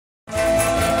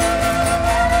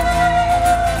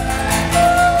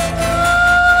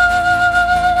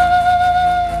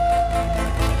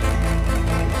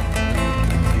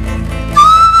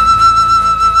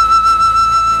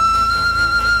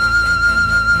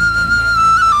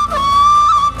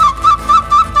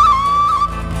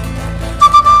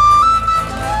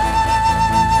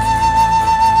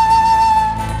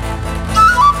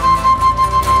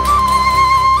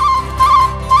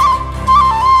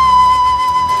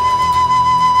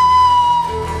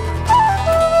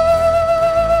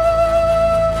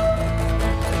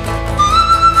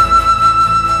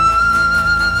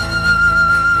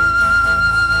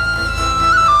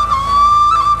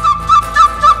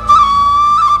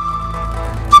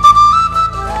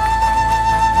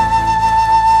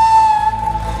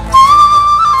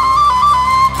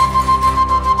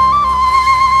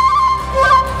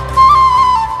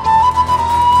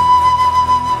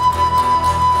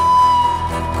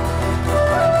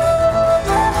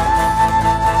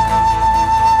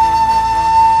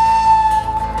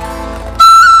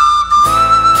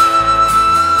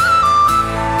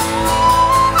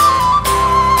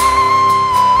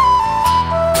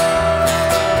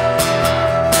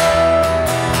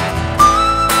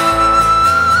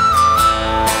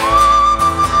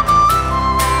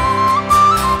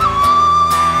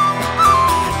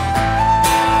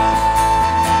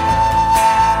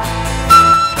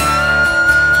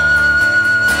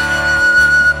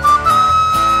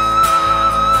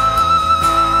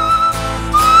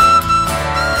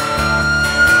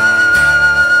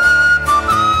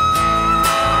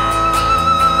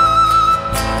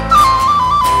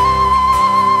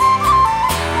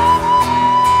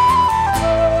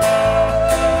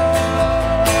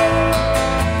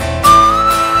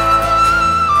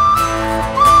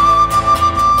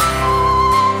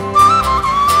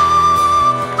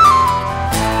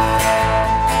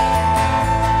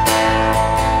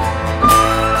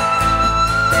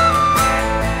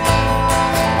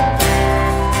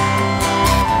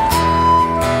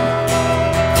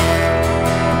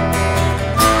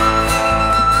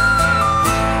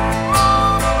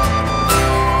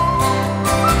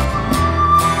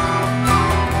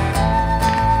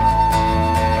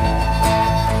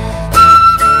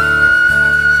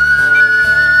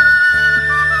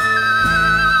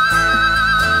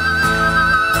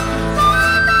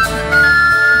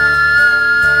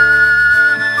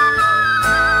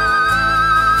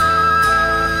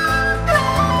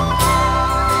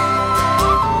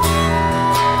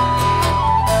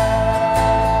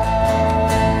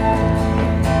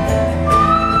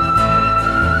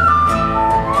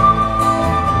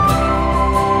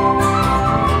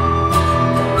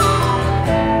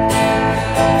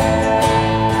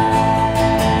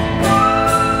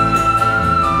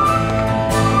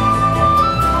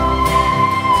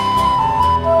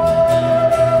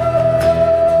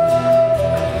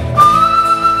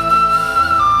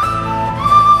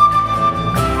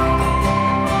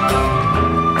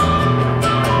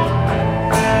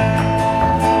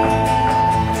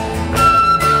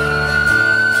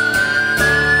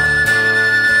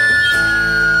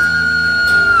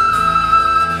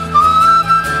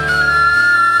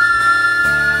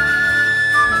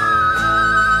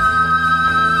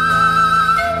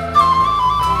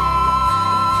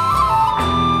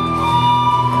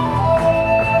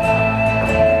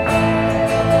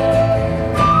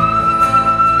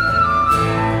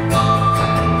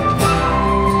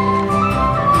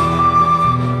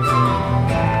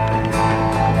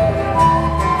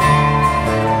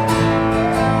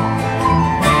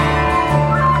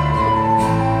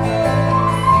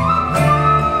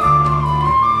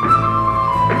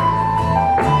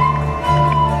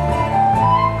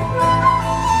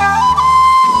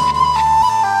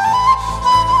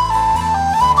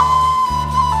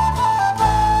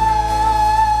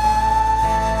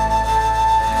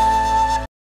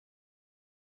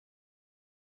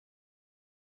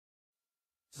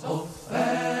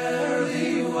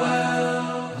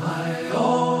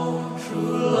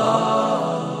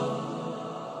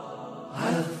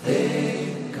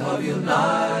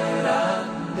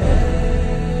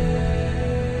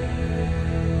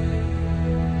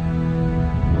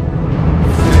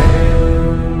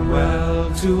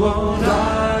to old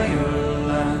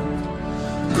Ireland.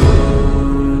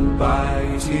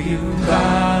 Goodbye to you,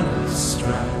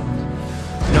 Ballast-Strand.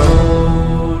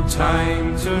 No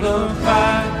time to look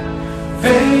back,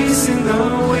 facing the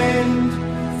wind,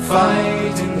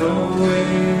 fighting the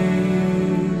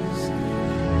waves.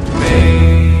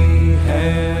 May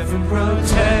heaven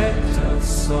protect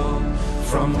us all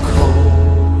from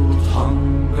cold,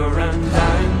 hunger and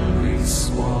angry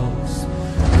squalls.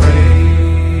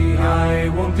 Pray I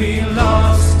won't be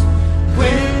lost,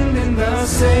 wind in the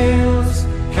sails,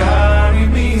 carry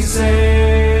me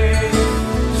safe.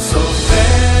 So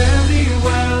fare thee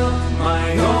well,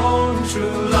 my own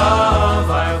true love,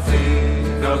 I'll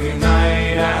think of you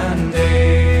night and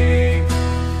day.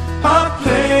 A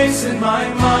place in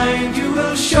my mind you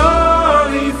will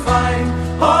surely find,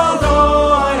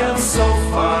 although I am so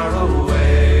far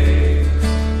away.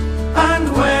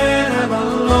 And when I'm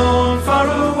alone, far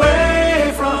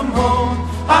away from home,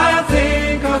 I'll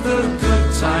think of the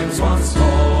good times once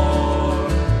more,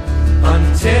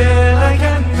 until I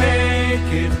can make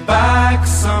it back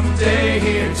someday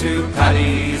here to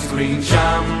Paddy's green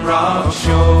shamrock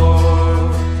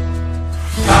shore.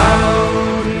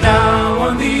 Out now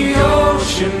on the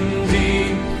ocean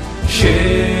deep,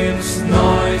 ship's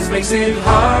noise makes it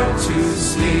hard to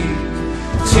sleep.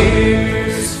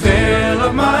 Tears fill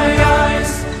up my eyes.